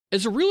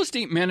As a real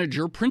estate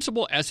manager,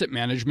 Principal Asset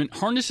Management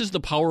harnesses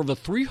the power of a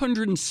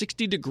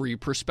 360-degree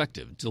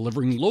perspective,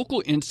 delivering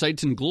local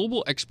insights and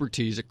global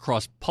expertise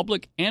across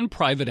public and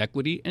private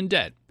equity and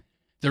debt.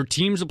 Their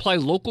teams apply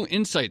local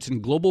insights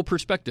and global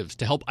perspectives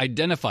to help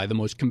identify the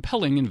most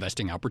compelling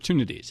investing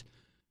opportunities.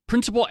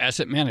 Principal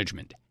Asset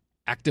Management.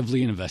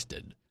 Actively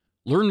invested.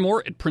 Learn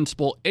more at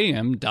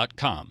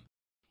principalam.com.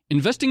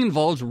 Investing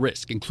involves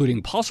risk,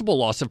 including possible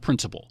loss of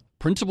principal.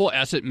 Principal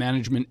Asset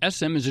Management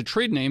SM is a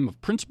trade name of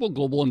Principal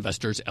Global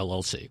Investors,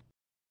 LLC.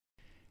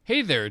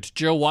 Hey there, it's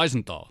Joe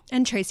Weisenthal.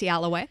 And Tracy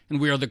Alloway. And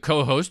we are the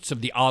co-hosts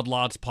of the Odd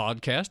Lots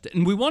podcast.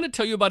 And we want to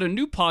tell you about a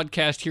new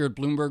podcast here at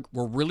Bloomberg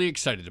we're really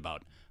excited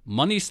about.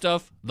 Money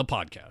Stuff, the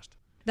podcast.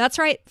 That's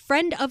right.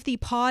 Friend of the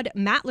pod,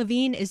 Matt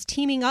Levine, is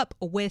teaming up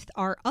with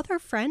our other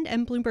friend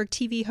and Bloomberg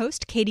TV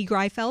host, Katie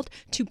Greifeld,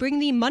 to bring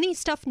the Money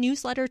Stuff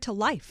newsletter to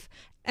life.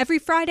 Every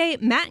Friday,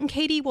 Matt and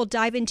Katie will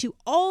dive into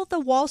all the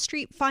Wall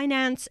Street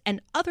finance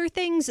and other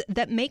things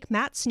that make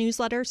Matt's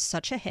newsletter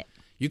such a hit.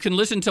 You can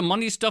listen to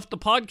Money Stuff, the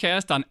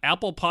podcast on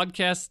Apple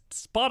Podcasts,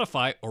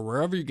 Spotify, or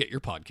wherever you get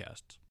your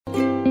podcasts.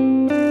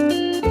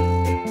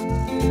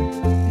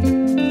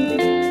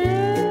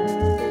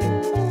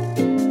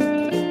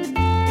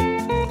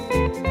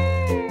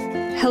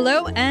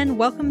 Hello, and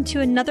welcome to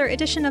another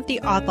edition of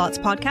the Odd Lots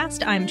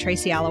podcast. I'm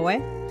Tracy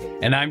Alloway.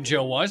 And I'm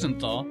Joe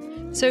Weisenthal.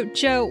 So,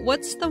 Joe,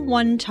 what's the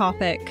one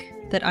topic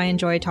that I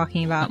enjoy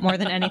talking about more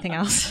than anything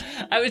else?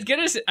 I was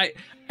going to say,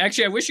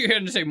 I wish you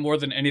hadn't say more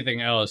than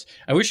anything else.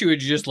 I wish you had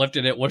just left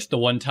it at what's the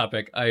one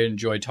topic I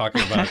enjoy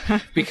talking about.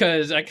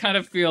 Because I kind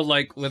of feel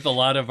like with a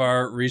lot of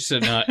our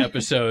recent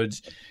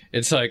episodes,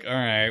 it's like, all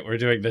right, we're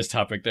doing this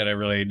topic that I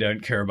really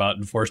don't care about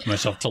and forced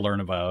myself to learn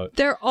about.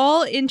 They're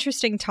all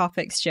interesting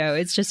topics, Joe.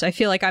 It's just I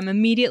feel like I'm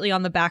immediately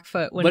on the back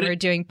foot when we're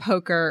doing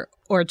poker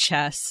or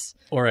chess.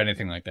 Or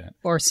anything like that.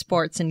 Or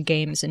sports and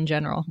games in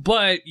general.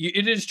 But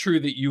it is true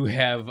that you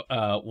have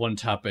one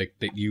topic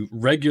that you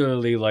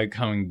regularly like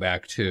coming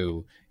back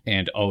to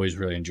and always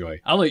really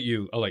enjoy. I'll let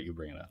you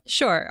bring it up.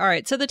 Sure. All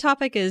right. So the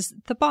topic is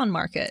the bond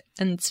market,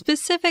 and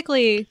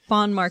specifically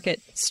bond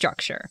market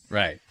structure.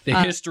 Right. The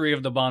history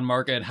of the bond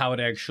market, how it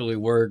actually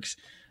works.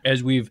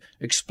 As we've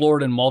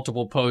explored in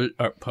multiple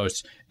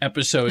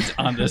episodes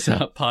on this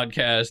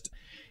podcast,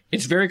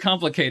 it's very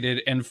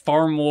complicated and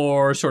far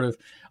more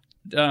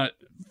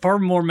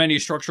many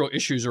structural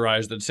issues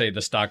arise than, say,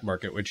 the stock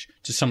market, which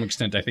to some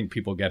extent I think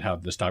people get how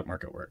the stock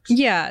market works.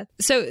 Yeah.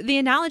 So the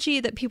analogy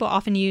that people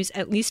often use,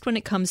 at least when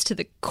it comes to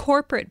the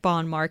corporate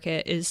bond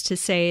market, is to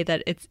say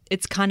that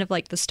it's kind of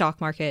like the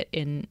stock market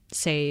in,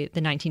 say,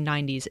 the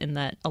 1990s, in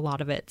that a lot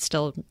of it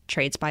still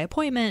trades by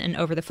appointment and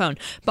over the phone.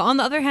 But on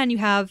the other hand, you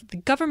have the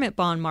government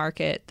bond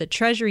market, the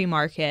treasury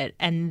market,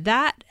 and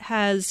that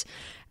has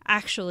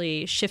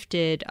actually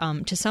shifted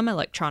to some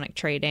electronic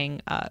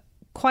trading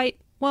quite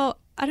well.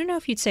 I don't know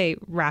if you'd say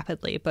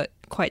rapidly, but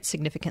quite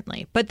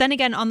significantly. But then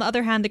again, on the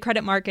other hand, the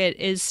credit market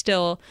is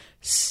still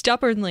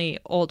stubbornly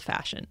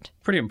old-fashioned.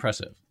 Pretty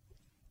impressive.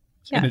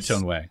 Yes. In its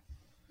own way.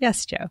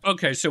 Yes, Joe.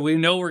 Okay, so we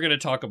know we're going to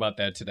talk about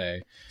that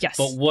today. Yes.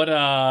 But what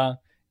are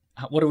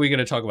we going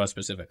to talk about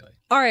specifically?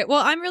 All right.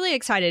 Well, I'm really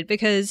excited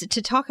because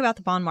to talk about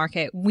the bond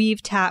market,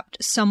 we've tapped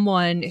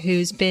someone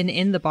who's been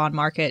in the bond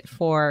market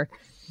for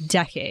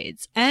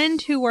decades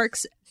and who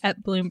works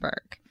at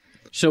Bloomberg.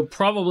 So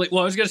probably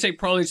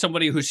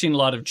somebody who's seen a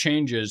lot of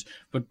changes,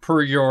 but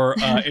per your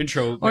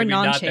intro, or maybe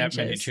not that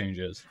many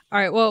changes. All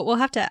right. Well, we'll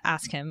have to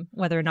ask him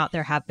whether or not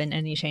there have been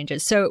any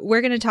changes. So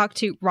we're going to talk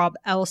to Rob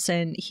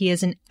Ellison. He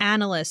is an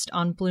analyst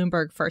on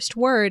Bloomberg First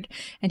Word,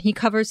 and he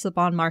covers the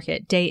bond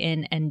market day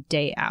in and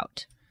day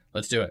out.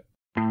 Let's do it.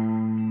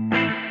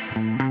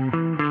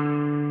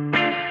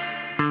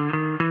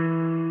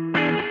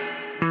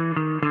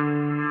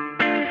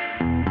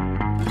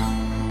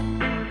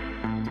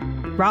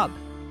 Rob,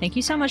 thank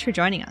you so much for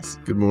joining us.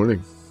 Good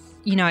morning.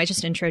 You know, I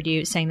just introed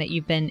you saying that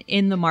you've been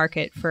in the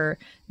market for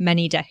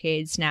many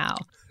decades now,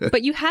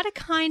 but you had a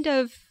kind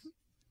of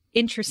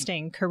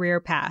interesting career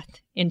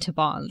path into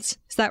bonds.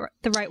 Is that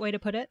the right way to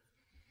put it?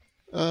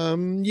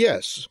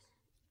 Yes.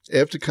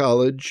 After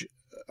college,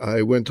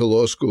 I went to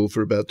law school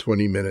for about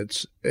 20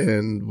 minutes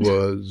and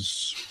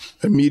was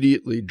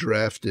immediately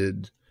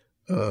drafted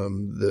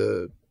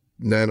the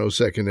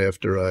nanosecond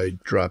after I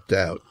dropped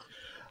out.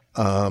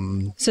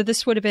 So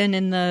this would have been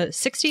in the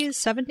 60s,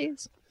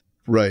 70s?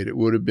 Right. It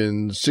would have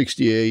been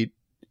 68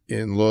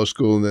 in law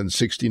school and then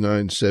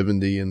 69,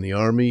 70 in the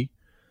Army,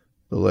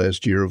 the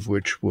last year of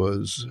which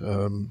was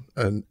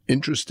an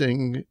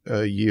interesting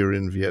year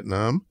in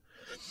Vietnam.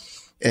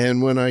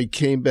 And when I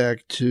came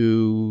back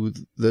to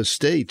the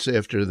States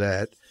after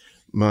that,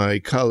 my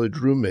college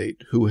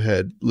roommate, who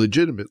had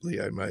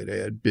legitimately, I might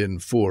add, been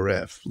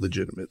 4F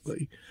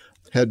legitimately,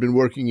 had been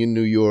working in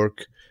New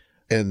York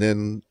and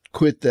then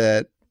quit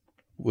that,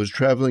 was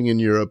traveling in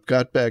Europe,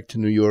 got back to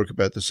New York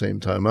about the same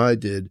time I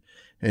did,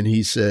 and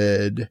he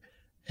said,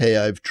 hey,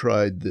 I've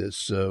tried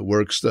this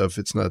work stuff.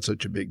 It's not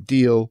such a big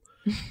deal.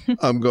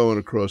 I'm going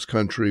across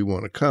country,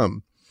 want to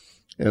come?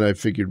 And I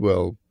figured,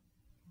 well,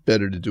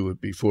 better to do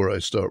it before I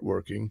start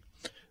working.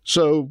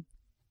 So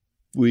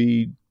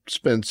we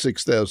spent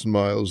 6,000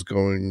 miles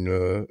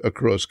going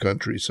across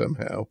country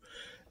somehow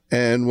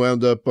and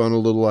wound up on a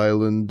little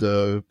island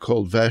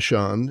called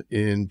Vashon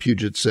in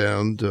Puget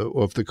Sound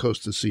off the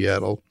coast of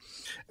Seattle.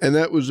 And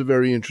that was a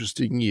very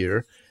interesting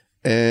year.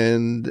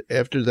 And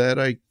after that,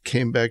 I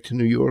came back to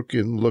New York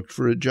and looked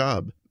for a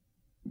job.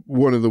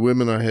 One of the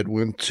women I had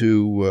went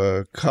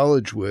to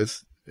college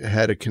with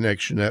had a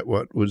connection at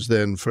what was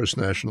then First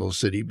National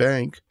City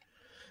Bank.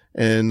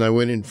 And I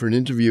went in for an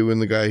interview,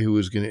 and the guy who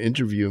was going to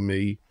interview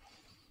me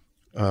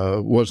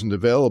wasn't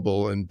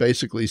available, and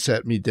basically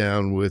sat me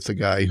down with a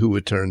guy who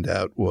it turned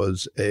out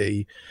was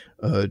a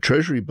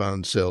treasury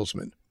bond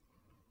salesman.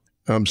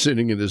 I'm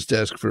sitting at his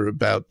desk for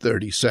about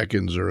 30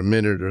 seconds or a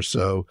minute or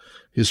so.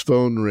 His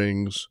phone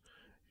rings.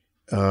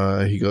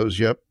 He goes,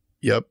 yep,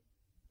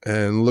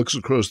 and looks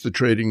across the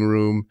trading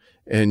room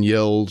and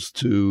yells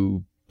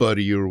to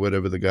Buddy, or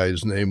whatever the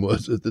guy's name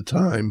was at the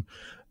time,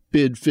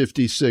 bid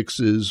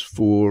 56s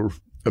for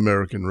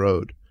American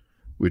Road,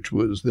 which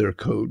was their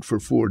code for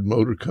Ford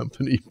Motor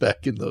Company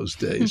back in those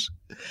days.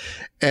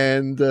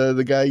 And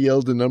the guy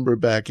yelled a number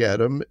back at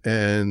him,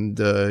 and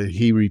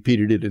he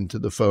repeated it into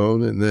the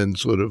phone and then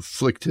sort of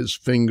flicked his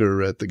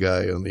finger at the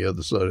guy on the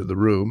other side of the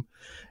room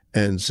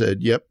and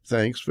said, yep,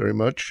 thanks very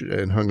much,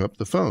 and hung up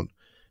the phone.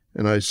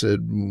 And I said,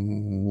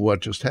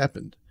 what just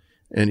happened?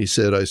 And he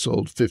said, I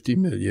sold 50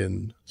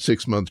 million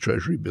 6-month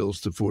treasury bills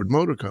to Ford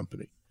Motor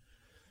Company.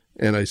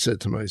 And I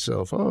said to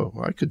myself, oh,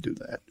 I could do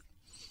that.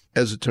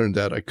 As it turned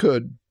out, I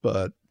could,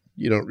 but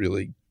you don't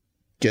really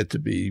get to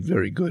be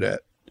very good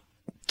at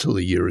till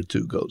a year or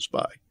two goes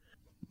by.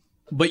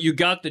 But you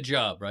got the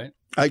job, right?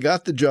 I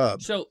got the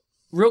job. So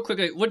real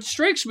quickly, what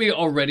strikes me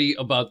already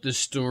about this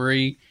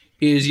story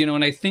is,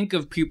 when I think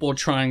of people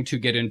trying to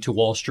get into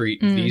Wall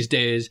Street these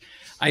days,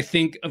 I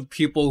think of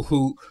people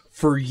who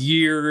for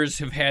years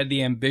have had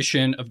the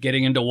ambition of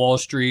getting into Wall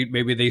Street.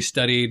 Maybe they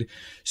studied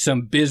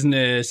some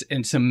business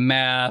and some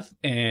math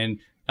and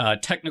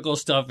technical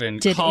stuff in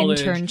college,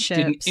 did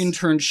an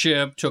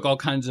internship, took all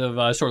kinds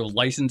of sort of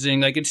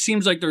licensing. Like, it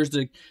seems like there's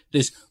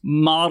this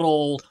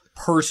model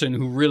person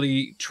who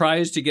really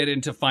tries to get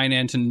into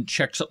finance and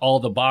checks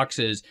all the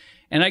boxes.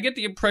 And I get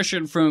the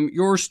impression from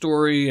your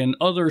story and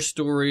other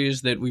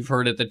stories that we've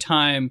heard at the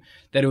time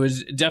that it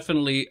was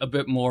definitely a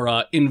bit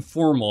more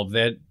informal,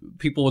 that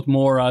people with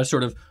more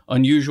sort of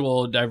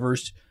unusual,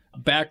 diverse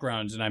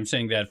backgrounds, and I'm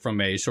saying that from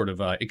a sort of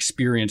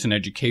experience and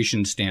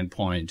education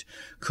standpoint,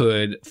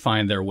 could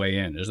find their way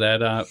in. Is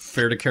that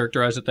fair to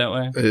characterize it that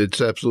way?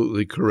 It's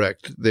absolutely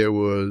correct. There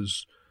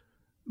was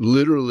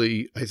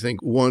literally, I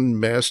think, one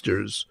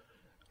master's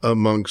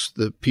amongst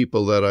the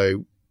people that I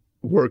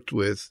worked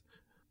with,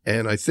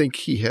 and I think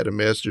he had a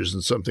master's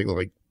in something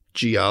like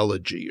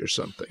geology or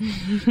something.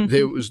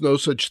 There was no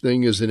such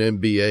thing as an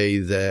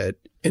MBA that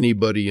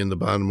anybody in the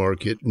bond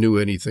market knew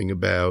anything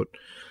about.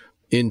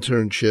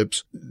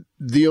 Internships.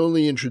 The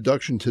only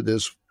introduction to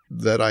this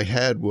that I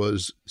had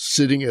was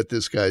sitting at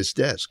this guy's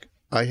desk.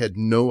 I had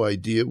no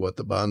idea what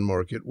the bond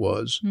market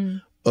was,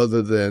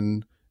 other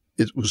than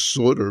it was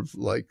sort of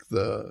like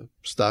the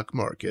stock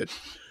market.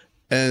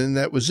 And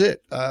that was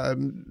it.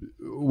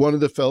 One of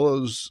the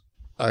fellows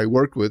I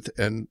worked with,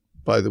 and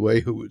by the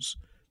way,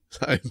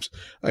 I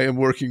am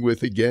working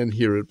with again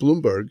here at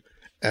Bloomberg,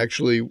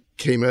 actually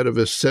came out of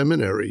a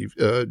seminary,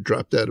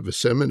 dropped out of a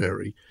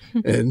seminary,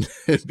 and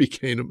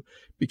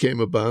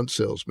became a bond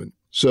salesman.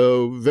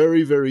 So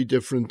very, very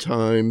different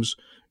times.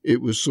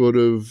 It was sort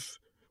of,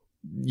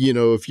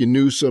 if you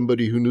knew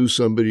somebody who knew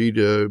somebody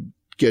to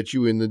get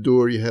you in the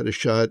door, you had a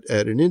shot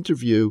at an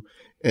interview,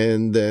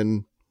 and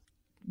then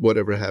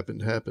whatever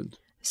happened, happened.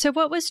 So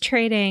what was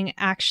trading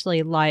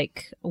actually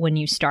like when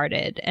you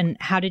started, and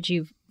how did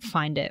you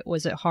find it?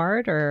 Was it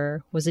hard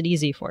or was it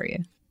easy for you?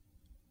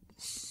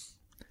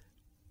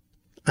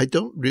 I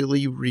don't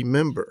really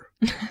remember,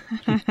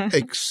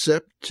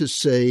 except to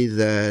say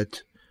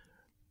that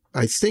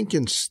I think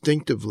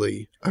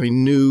instinctively I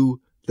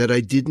knew that I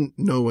didn't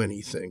know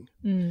anything.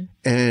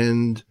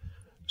 And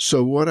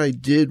so what I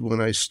did when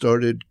I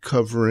started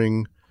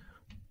covering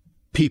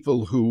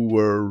people who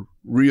were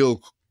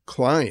real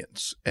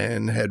clients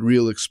and had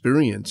real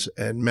experience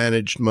and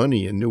managed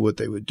money and knew what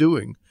they were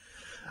doing,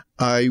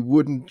 I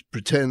wouldn't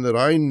pretend that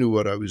I knew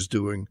what I was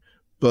doing.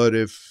 But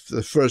if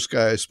the first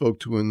guy I spoke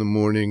to in the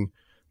morning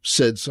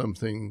said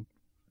something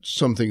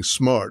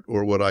smart,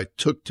 or what I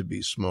took to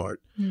be smart,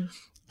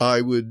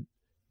 I would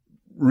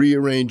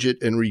rearrange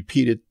it and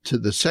repeat it to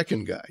the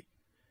second guy.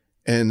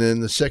 And then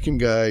the second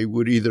guy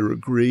would either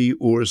agree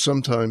or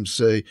sometimes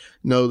say,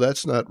 no,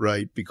 that's not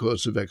right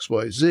because of X,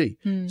 Y, Z.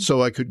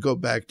 So I could go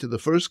back to the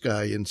first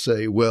guy and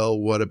say, well,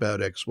 what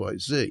about X, Y,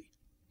 Z?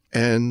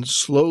 And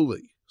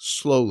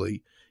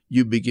slowly,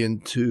 you begin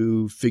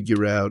to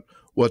figure out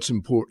what's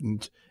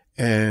important.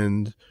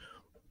 And,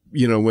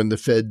 when the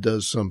Fed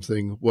does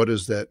something, what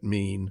does that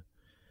mean?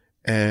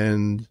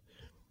 And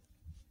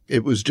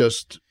it was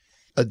just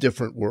a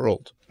different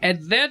world.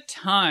 At that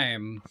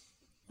time,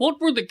 what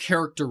were the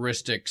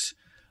characteristics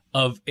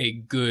of a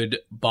good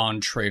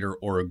bond trader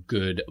or a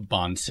good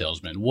bond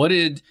salesman? What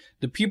did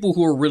the people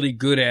who are really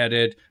good at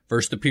it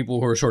versus the people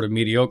who are sort of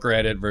mediocre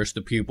at it versus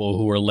the people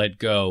who are let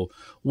go,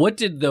 what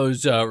did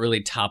those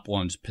really top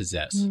ones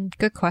possess?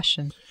 Good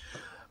question.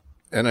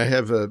 And I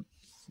have an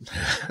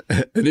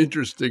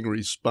interesting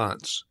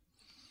response.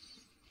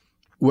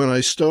 When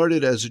I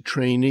started as a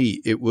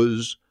trainee, it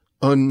was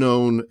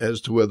unknown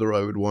as to whether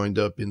I would wind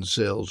up in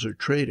sales or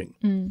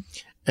trading.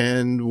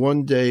 And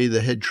one day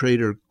the head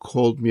trader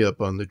called me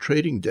up on the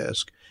trading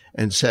desk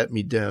and sat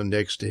me down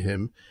next to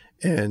him.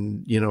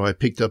 And, I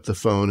picked up the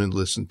phone and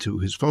listened to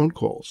his phone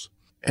calls.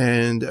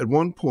 And at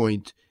one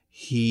point,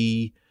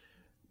 he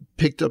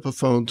picked up a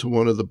phone to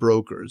one of the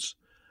brokers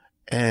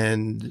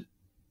and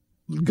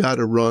got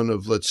a run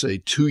of, let's say,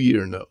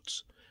 2-year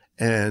notes.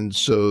 And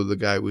so the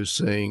guy was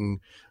saying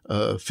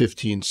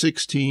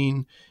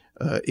 15-16,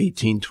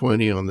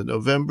 18-20 on the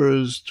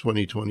Novembers,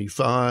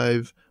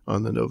 20-25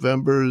 on the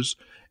Novembers.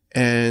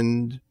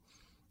 And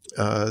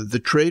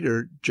the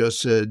trader just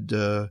said,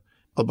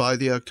 I'll buy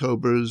the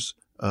Octobers,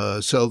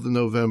 sell the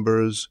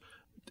Novembers.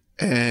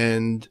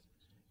 And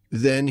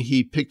then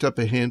he picked up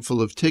a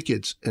handful of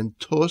tickets and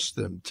tossed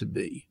them to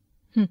me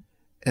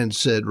and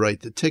said,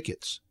 write the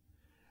tickets.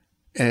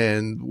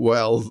 And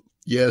while,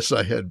 yes,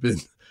 I had been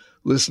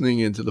listening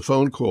into the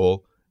phone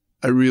call,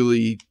 I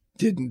really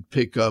didn't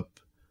pick up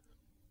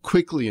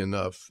quickly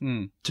enough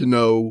to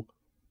know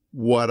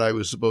what I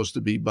was supposed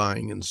to be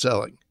buying and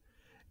selling.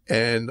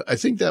 And I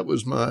think that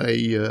was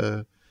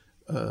my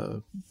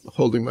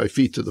holding my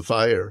feet to the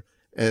fire,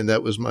 and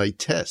that was my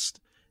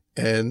test.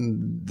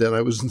 And then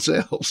I was in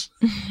sales.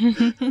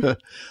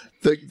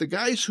 The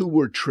guys who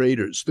were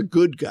traders, the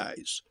good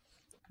guys,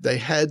 they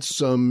had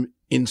some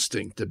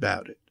instinct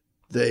about it.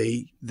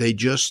 They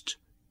just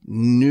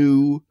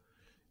knew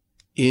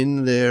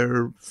in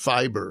their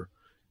fiber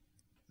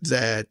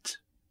that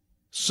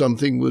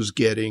something was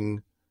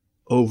getting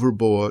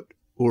overbought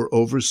or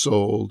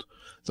oversold,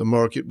 the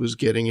market was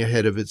getting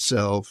ahead of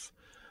itself,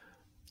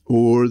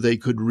 or they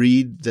could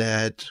read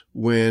that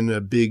when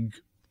a big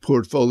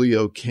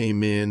portfolio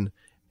came in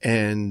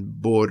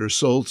and bought or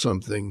sold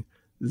something,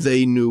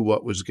 they knew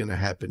what was going to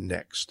happen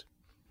next.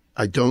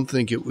 I don't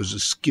think it was a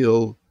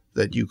skill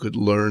that you could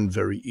learn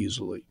very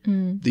easily.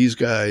 These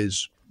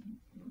guys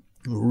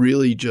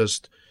really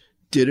just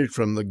did it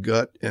from the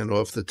gut and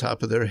off the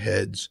top of their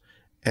heads,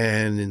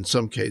 and in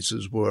some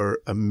cases were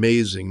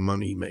amazing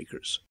money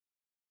makers.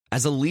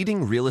 As a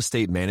leading real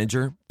estate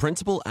manager,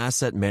 Principal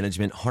Asset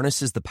Management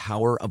harnesses the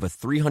power of a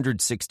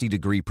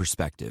 360-degree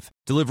perspective,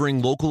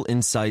 delivering local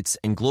insights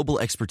and global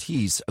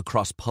expertise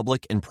across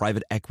public and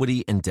private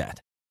equity and debt.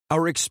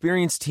 Our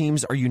experienced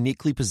teams are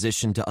uniquely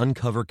positioned to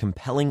uncover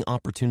compelling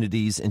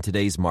opportunities in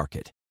today's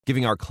market,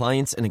 giving our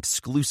clients an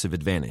exclusive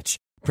advantage.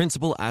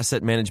 Principal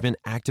Asset Management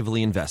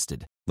actively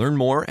invested. Learn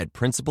more at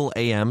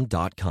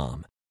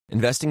principalam.com.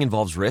 Investing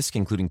involves risk,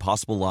 including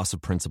possible loss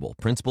of principal.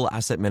 Principal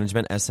Asset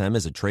Management SM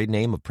is a trade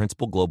name of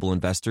Principal Global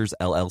Investors,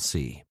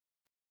 LLC.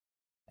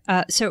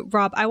 So,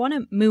 Rob, I want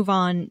to move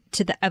on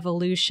to the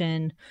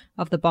evolution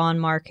of the bond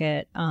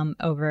market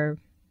over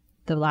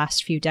the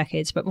last few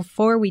decades. But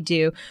before we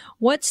do,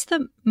 what's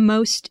the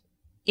most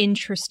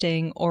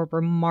interesting or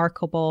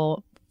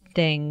remarkable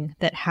thing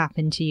that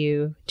happened to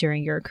you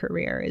during your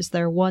career? Is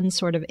there one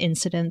sort of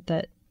incident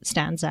that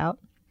stands out?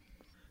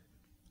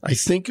 I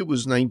think it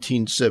was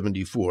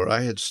 1974.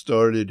 I had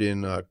started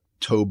in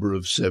October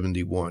of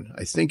 71.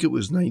 I think it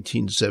was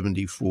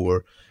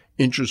 1974.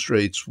 Interest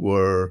rates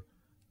were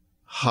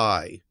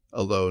high,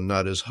 although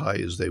not as high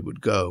as they would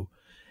go.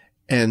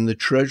 And the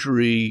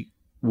Treasury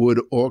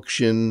would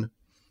auction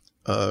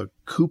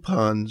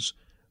coupons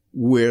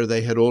where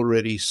they had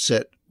already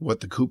set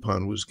what the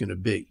coupon was going to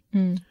be.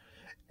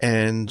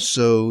 And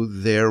so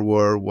there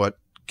were what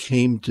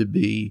came to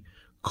be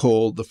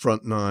called the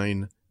front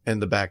nine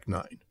and the back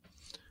nine.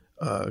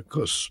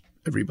 Because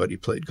everybody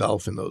played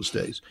golf in those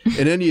days.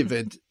 In any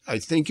event, I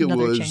think it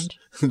was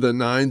the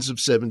nines of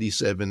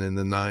 77 and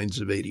the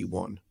nines of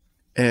 81.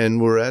 And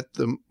we're at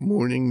the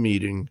morning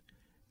meeting,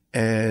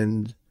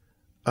 and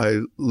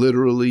I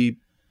literally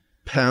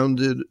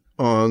pounded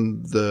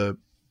on the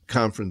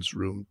conference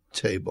room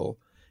table,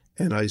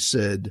 and I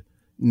said,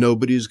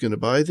 nobody's going to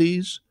buy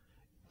these.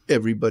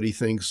 Everybody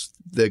thinks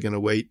they're going to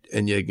wait,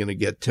 and you're going to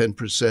get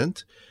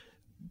 10%.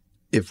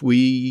 If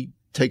we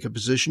take a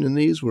position in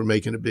these, we're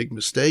making a big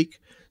mistake.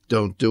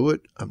 Don't do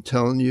it. I'm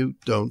telling you,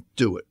 don't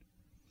do it.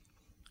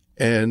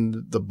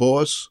 And the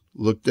boss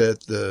looked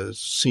at the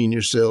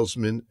senior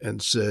salesman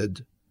and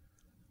said,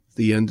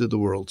 the end of the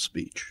world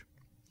speech.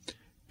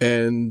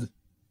 And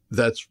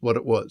that's what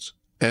it was.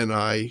 And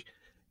I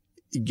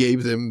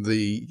gave them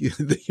the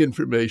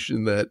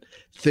information that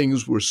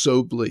things were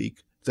so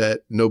bleak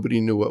that nobody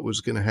knew what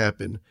was going to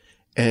happen.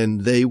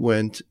 And they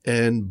went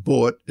and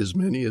bought as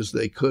many as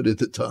they could at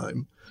the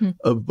time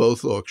of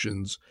both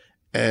auctions.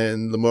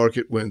 And the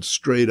market went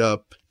straight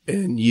up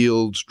and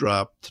yields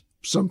dropped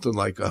something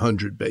like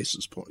 100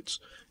 basis points.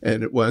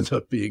 And it wound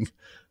up being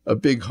a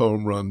big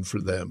home run for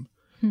them.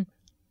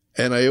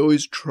 And I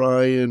always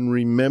try and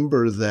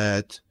remember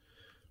that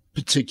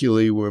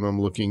particularly when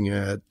I'm looking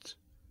at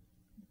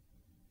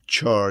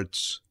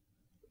charts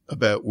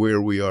about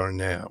where we are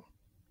now.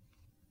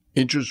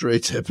 Interest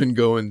rates have been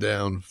going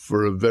down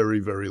for a very,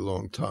 very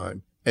long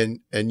time. And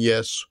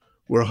yes,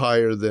 we're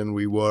higher than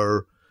we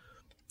were,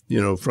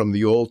 from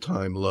the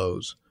all-time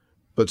lows.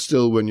 But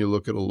still, when you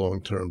look at a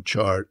long-term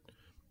chart,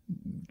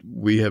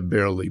 we have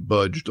barely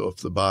budged off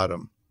the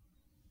bottom.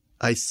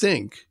 I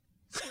think,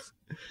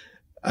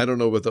 I don't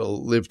know whether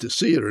I'll live to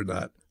see it or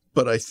not,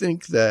 but I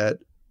think that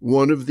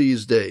one of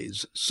these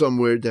days,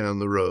 somewhere down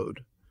the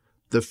road,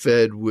 the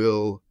Fed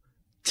will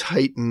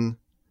tighten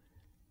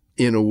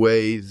in a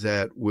way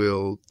that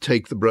will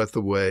take the breath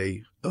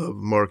away of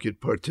market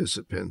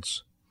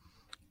participants.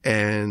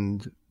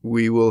 And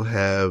we will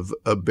have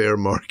a bear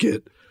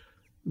market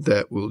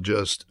that will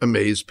just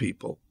amaze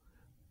people.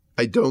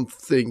 I don't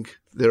think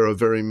there are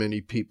very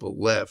many people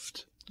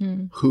left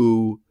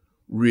who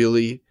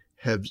really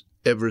have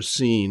ever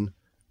seen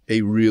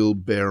a real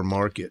bear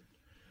market.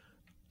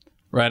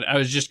 Right. I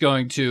was just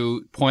going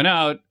to point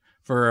out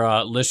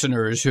for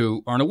listeners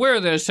who aren't aware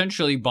that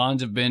essentially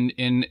bonds have been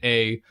in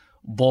a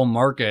bull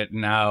market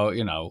now,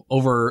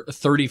 over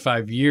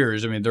 35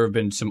 years. I mean, there have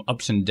been some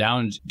ups and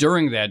downs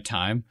during that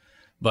time,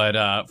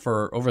 but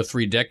for over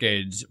 3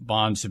 decades,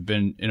 bonds have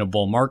been in a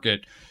bull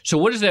market. So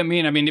what does that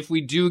mean? I mean, if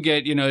we do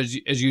get,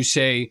 as you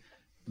say,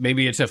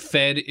 maybe it's a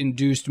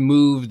Fed-induced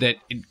move that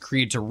it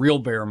creates a real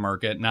bear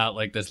market, not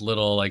like this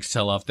little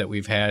sell-off that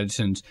we've had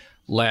since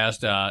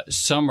last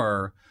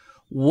summer.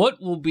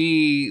 What will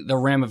be the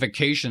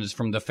ramifications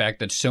from the fact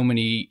that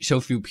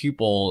so few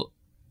people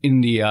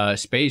in the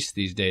space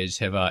these days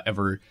have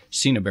ever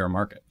seen a bear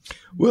market?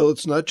 Well,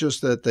 it's not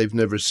just that they've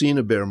never seen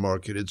a bear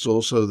market. It's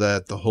also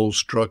that the whole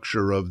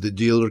structure of the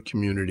dealer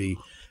community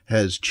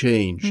has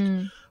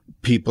changed.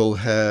 People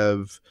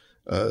have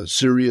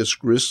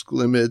serious risk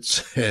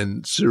limits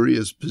and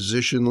serious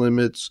position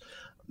limits.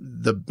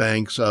 The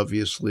banks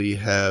obviously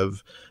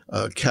have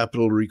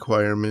capital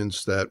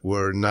requirements that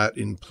were not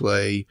in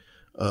play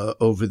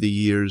over the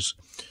years.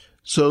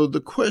 So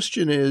the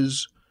question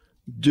is,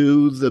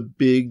 do the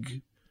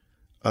big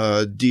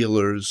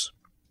dealers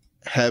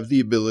have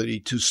the ability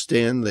to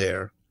stand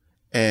there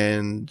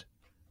and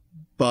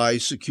buy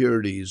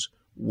securities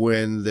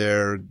when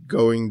they're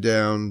going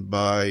down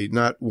by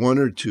not 1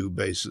 or 2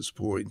 basis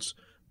points,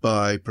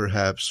 by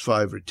perhaps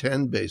 5 or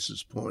 10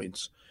 basis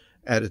points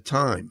at a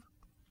time?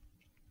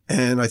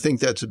 And I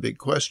think that's a big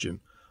question.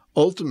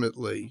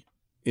 Ultimately,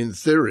 in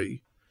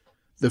theory,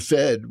 the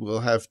Fed will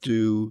have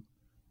to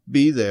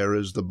be there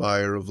as the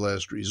buyer of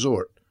last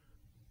resort,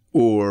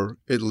 or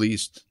at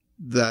least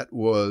that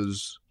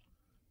was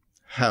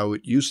how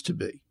it used to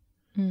be.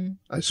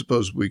 I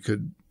suppose we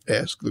could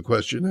ask the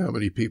question, how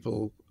many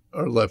people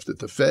are left at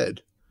the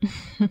Fed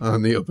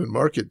on the open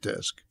market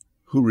desk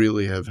who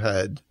really have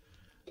had,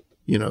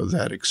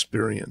 that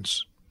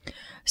experience?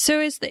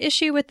 So is the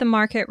issue with the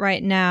market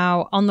right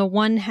now, on the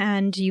one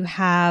hand, you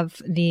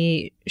have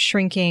the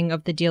shrinking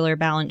of the dealer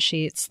balance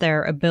sheets,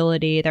 their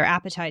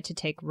appetite to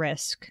take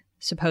risk,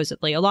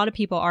 supposedly. A lot of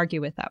people argue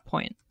with that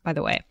point, by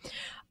the way.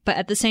 But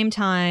at the same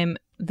time,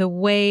 the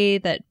way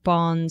that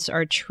bonds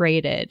are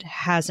traded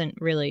hasn't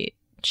really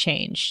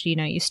changed.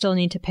 You still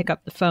need to pick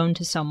up the phone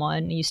to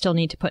someone. You still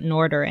need to put an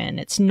order in.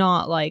 It's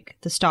not like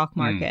the stock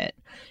market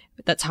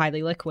that's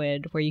highly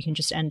liquid where you can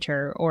just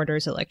enter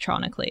orders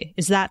electronically.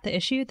 Is that the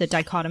issue, the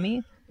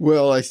dichotomy?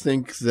 Well, I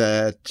think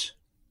that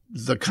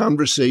the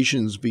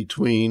conversations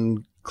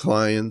between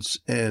clients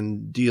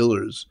and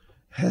dealers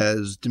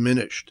has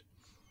diminished.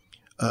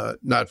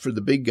 Not for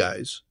the big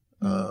guys.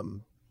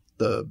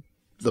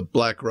 The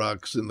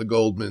BlackRocks and the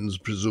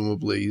Goldmans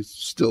presumably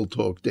still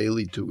talk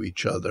daily to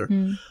each other.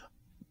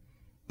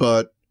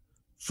 But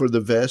for the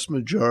vast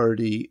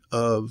majority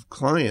of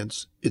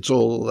clients, it's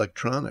all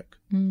electronic.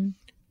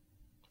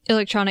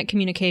 Electronic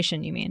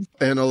communication, you mean?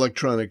 And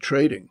electronic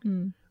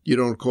trading. You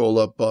don't call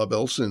up Bob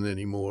Elson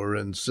anymore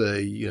and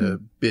say,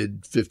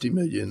 bid 50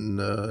 million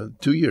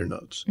 2-year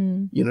notes.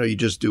 You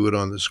just do it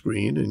on the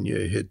screen and you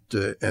hit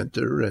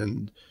enter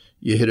and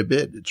you hit a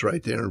bid. It's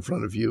right there in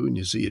front of you and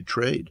you see it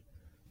trade.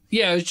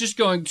 Yeah, I was just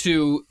going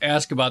to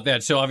ask about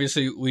that. So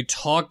obviously we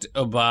talked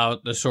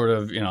about the sort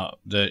of,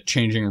 the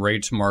changing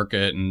rates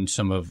market and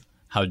some of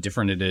how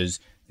different it is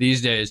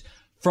these days.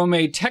 From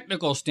a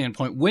technical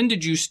standpoint, when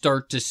did you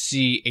start to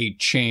see a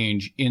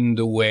change in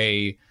the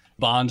way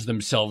bonds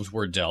themselves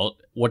were dealt?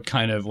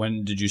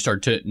 When did you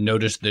start to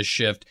notice this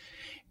shift?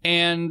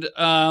 And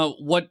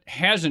what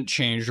hasn't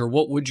changed, or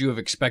what would you have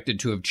expected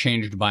to have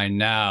changed by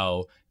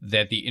now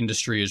that the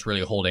industry is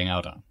really holding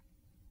out on?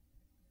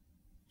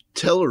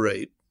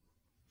 Telerate,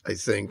 I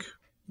think,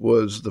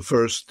 was the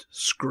first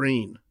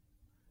screen.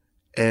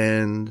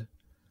 And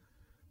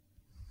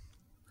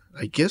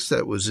I guess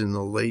that was in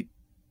the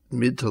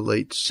mid to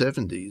late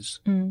 70s,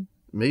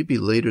 maybe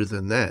later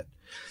than that.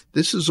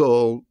 This is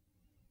all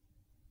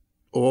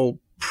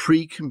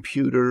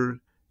pre-computer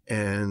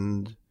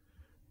and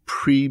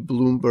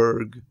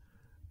pre-Bloomberg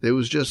There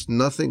was just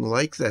nothing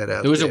like that out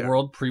there. There was a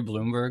world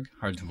pre-Bloomberg.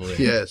 Hard to believe.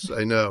 Yes,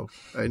 I know.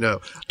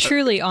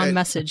 Truly on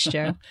message,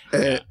 Joe.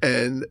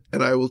 And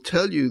I will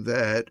tell you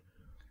that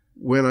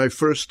when I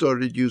first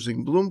started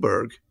using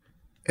Bloomberg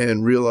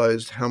and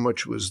realized how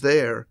much was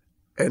there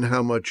and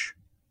how much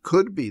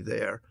could be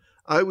there,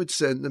 I would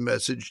send a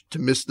message to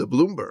Mr.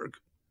 Bloomberg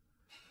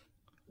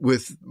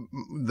with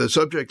the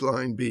subject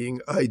line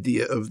being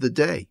idea of the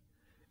day.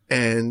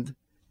 And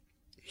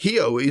he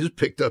always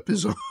picked up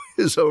his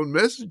own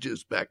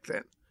messages back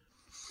then.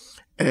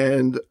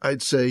 And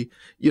I'd say,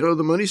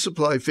 the money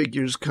supply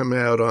figures come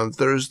out on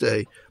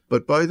Thursday,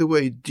 but by the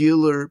way,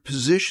 dealer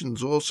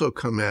positions also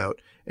come out,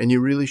 and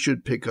you really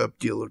should pick up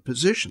dealer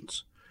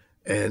positions.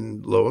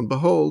 And lo and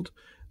behold,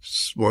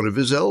 one of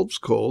his elves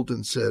called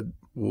and said,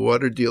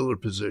 what are dealer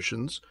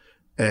positions,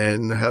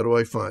 and how do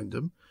I find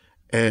them?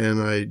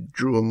 And I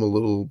drew him a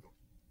little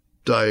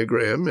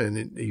diagram,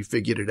 and he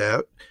figured it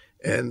out.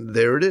 And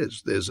there it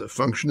is. There's a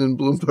function in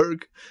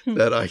Bloomberg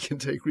that I can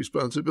take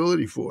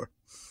responsibility for.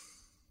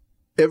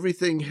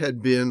 Everything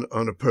had been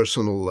on a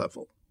personal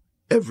level.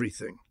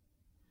 Everything.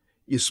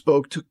 You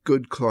spoke to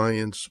good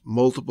clients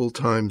multiple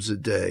times a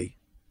day,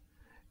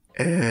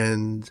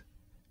 and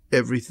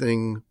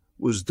everything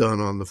was done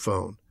on the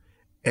phone.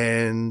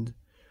 And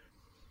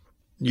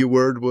your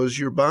word was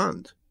your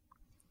bond.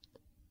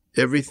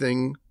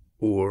 Everything,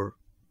 or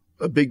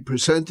a big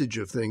percentage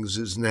of things,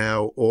 is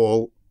now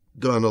all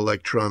done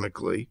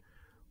electronically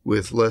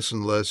with less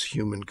and less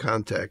human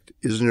contact,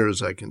 as near as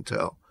I can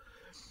tell.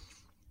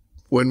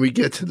 When we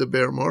get to the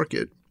bear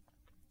market,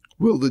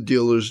 will the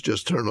dealers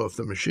just turn off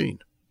the machine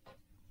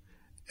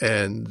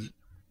and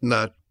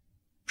not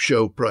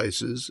show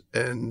prices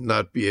and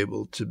not be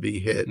able to be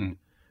hit?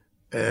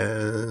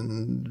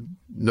 And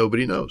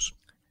nobody knows.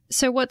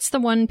 So what's the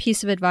one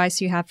piece of advice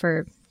you have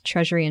for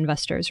Treasury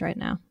investors right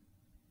now?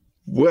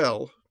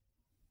 Well,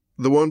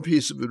 the one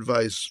piece of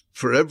advice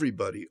for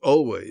everybody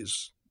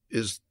always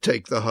is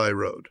take the high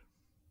road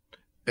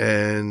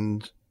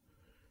and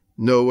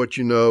know what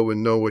you know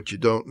and know what you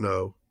don't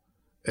know,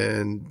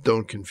 and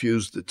don't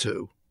confuse the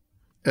two.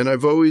 And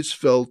I've always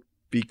felt,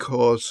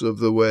 because of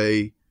the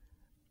way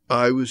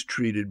I was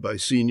treated by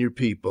senior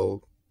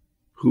people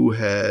who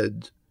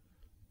had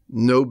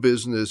no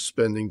business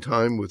spending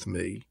time with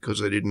me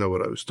because I didn't know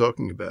what I was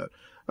talking about,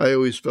 I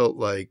always felt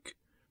like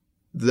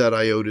that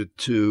I owed it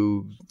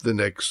to the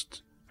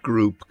next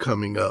group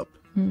coming up.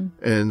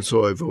 And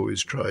so I've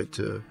always tried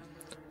to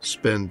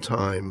spend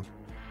time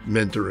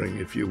mentoring,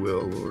 if you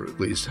will, or at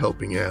least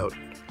helping out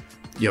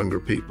younger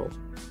people,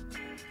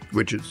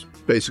 which is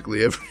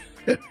basically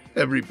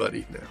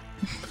everybody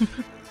now.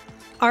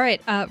 All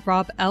right,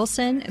 Rob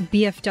Elson,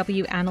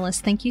 BFW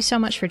analyst, thank you so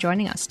much for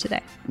joining us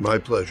today. My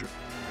pleasure.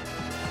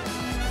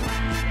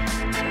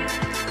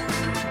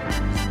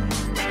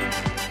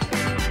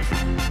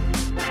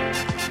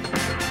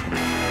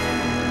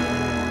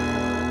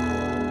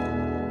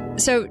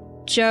 So,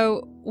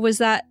 Joe, was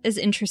that as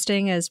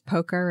interesting as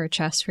poker or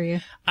chess for you?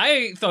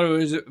 I thought it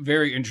was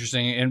very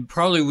interesting, and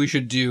probably we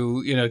should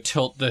do,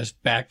 tilt this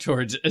back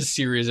towards a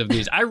series of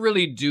these. I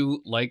really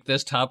do like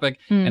this topic,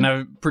 and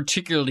I'm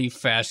particularly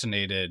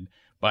fascinated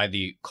by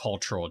the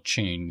cultural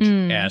change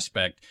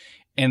aspect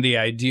and the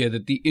idea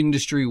that the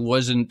industry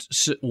wasn't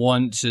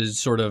once as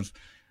sort of,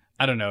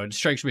 I don't know, it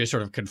strikes me as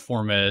sort of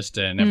conformist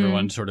and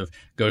everyone sort of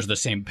goes the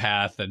same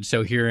path. And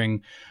so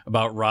hearing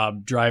about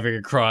Rob driving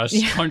across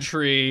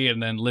country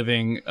and then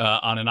living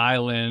on an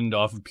island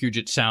off of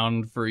Puget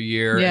Sound for a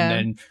year and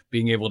then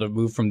being able to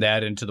move from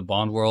that into the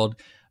bond world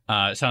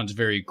sounds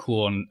very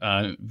cool and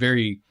a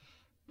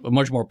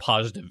much more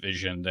positive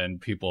vision than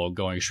people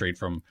going straight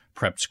from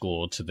prep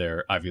school to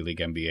their Ivy League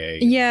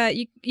MBA. Yeah,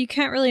 you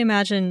can't really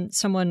imagine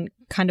someone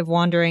kind of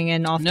wandering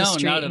in off the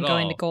street and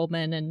going to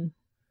Goldman and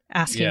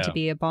asking to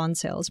be a bond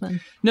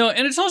salesman. No,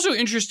 and it's also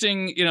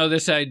interesting,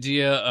 this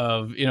idea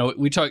of,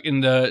 we talk in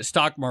the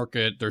stock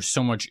market, there's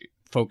so much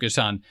focus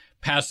on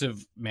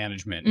passive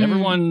management.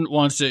 Everyone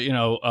wants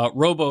to,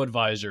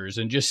 robo-advisors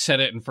and just set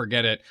it and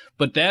forget it.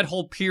 But that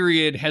whole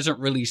period hasn't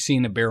really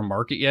seen a bear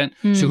market yet.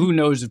 So who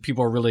knows if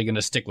people are really going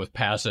to stick with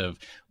passive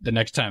the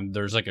next time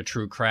there's like a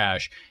true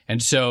crash.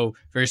 And so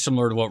very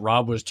similar to what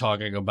Rob was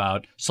talking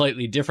about,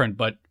 slightly different,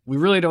 but we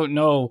really don't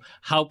know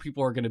how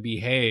people are going to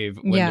behave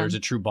when there's a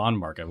true bond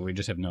market. We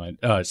just have no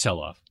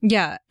sell-off.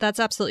 Yeah,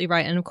 that's absolutely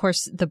right. And of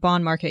course, the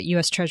bond market,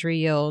 U.S. Treasury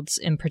yields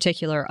in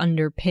particular,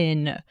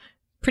 underpin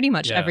pretty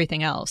much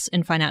everything else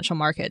in financial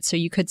markets. So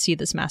you could see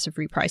this massive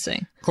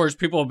repricing. Of course,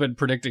 people have been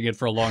predicting it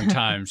for a long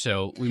time.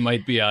 So we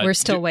might be... we're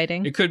still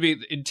waiting. It could be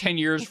in 10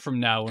 years from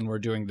now when we're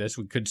doing this,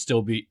 we could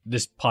still be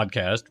this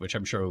podcast, which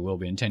I'm sure we will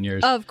be in 10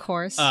 years. Of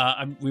course.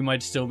 We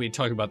might still be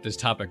talking about this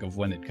topic of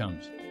when it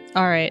comes.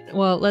 All right.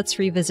 Well, let's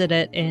revisit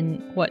it in,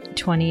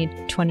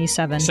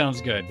 2027? Sounds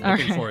good.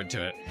 Looking forward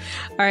to it.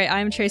 All right.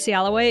 I'm Tracy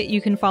Alloway.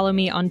 You can follow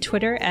me on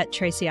Twitter at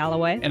Tracy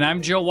Alloway. And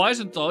I'm Joe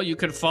Weisenthal. You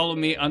can follow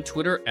me on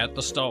Twitter at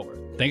The Stalwart.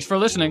 Thanks for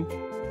listening.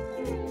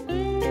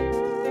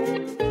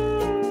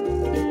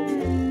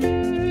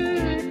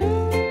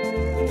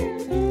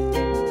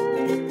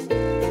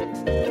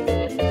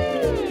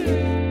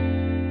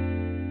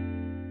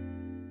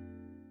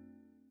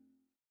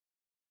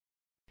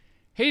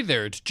 Hey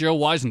there, it's Joe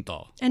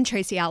Weisenthal. And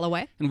Tracy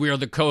Alloway. And we are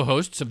the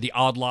co-hosts of the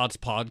Odd Lots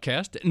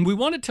podcast. And we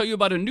want to tell you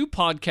about a new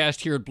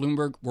podcast here at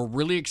Bloomberg we're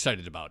really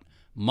excited about.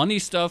 Money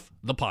Stuff,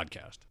 the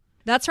podcast.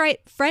 That's right.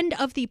 Friend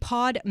of the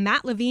pod,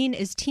 Matt Levine,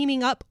 is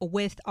teaming up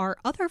with our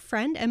other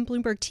friend and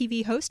Bloomberg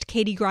TV host,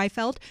 Katie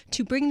Greifeld,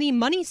 to bring the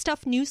Money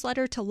Stuff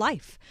newsletter to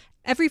life.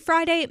 Every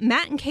Friday,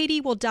 Matt and Katie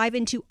will dive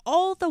into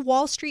all the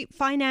Wall Street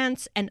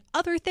finance and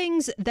other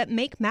things that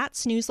make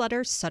Matt's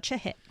newsletter such a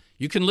hit.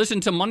 You can listen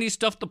to Money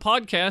Stuff, the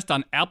podcast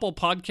on Apple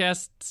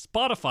Podcasts,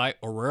 Spotify,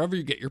 or wherever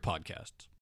you get your podcasts.